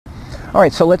All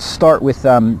right, so let's start with the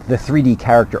 3D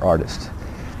character artist.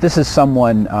 This is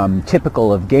someone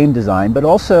typical of game design, but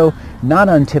also not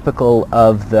untypical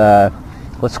of the,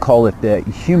 let's call it the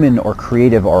human or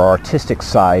creative or artistic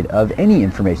side of any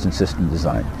information system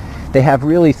design. They have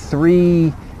really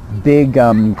three big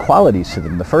qualities to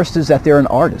them. The first is that they're an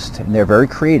artist, and they're very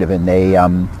creative, and they,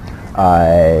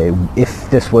 if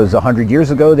this was 100 years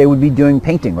ago, they would be doing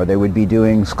painting, or they would be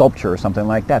doing sculpture or something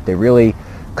like that. They really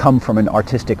come from an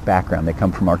artistic background. They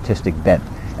come from artistic bent,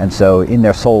 and so in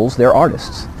their souls, they're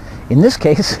artists. In this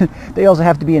case, they also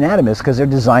have to be anatomists because they're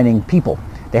designing people.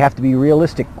 They have to be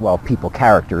realistic, well, people,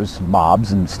 characters,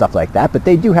 mobs and stuff like that, but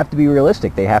they do have to be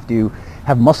realistic. They have to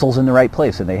have muscles in the right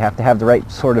place, and they have to have the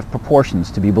right sort of proportions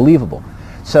to be believable.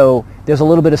 So there's a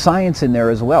little bit of science in there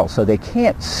as well. So they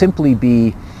can't simply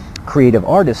be creative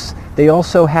artists. They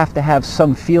also have to have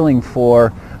some feeling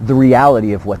for the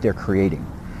reality of what they're creating.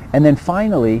 And then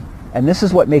finally, and this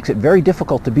is what makes it very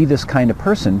difficult to be this kind of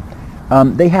person,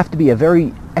 they have to be a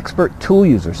very expert tool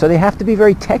user. So they have to be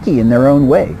very techie in their own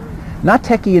way. Not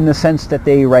techie in the sense that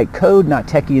they write code, not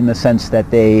techie in the sense that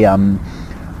they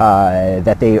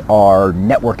are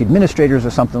network administrators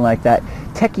or something like that.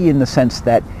 Techie in the sense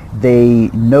that they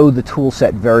know the tool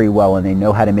set very well, and they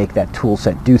know how to make that tool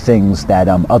set do things that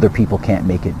other people can't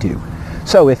make it do.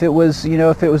 So if it was,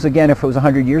 if it was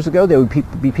 100 years ago, there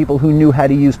would be people who knew how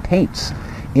to use paints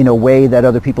in a way that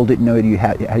other people didn't know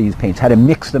how to use paints, how to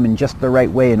mix them in just the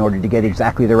right way in order to get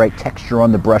exactly the right texture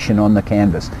on the brush and on the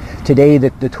canvas. Today,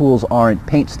 the tools aren't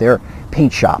paints, they're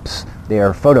paint shops,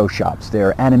 they're Photoshops,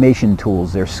 they're animation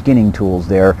tools, they're skinning tools,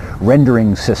 they're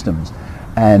rendering systems.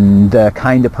 And the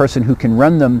kind of person who can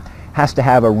run them has to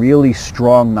have a really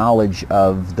strong knowledge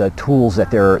of the tools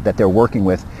that they're working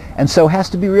with, and so has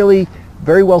to be really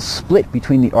very well split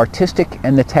between the artistic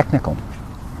and the technical.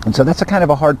 And so that's a kind of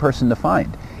a hard person to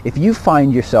find. If you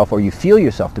find yourself or you feel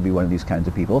yourself to be one of these kinds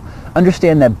of people,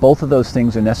 understand that both of those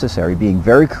things are necessary. Being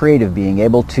very creative, being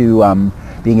able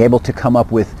to come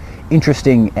up with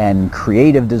interesting and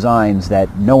creative designs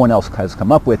that no one else has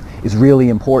come up with is really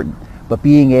important. But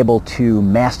being able to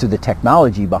master the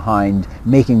technology behind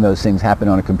making those things happen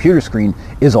on a computer screen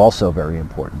is also very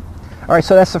important. All right,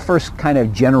 so that's the first kind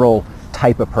of general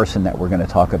type of person that we're going to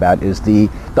talk about, is the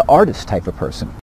artist type of person.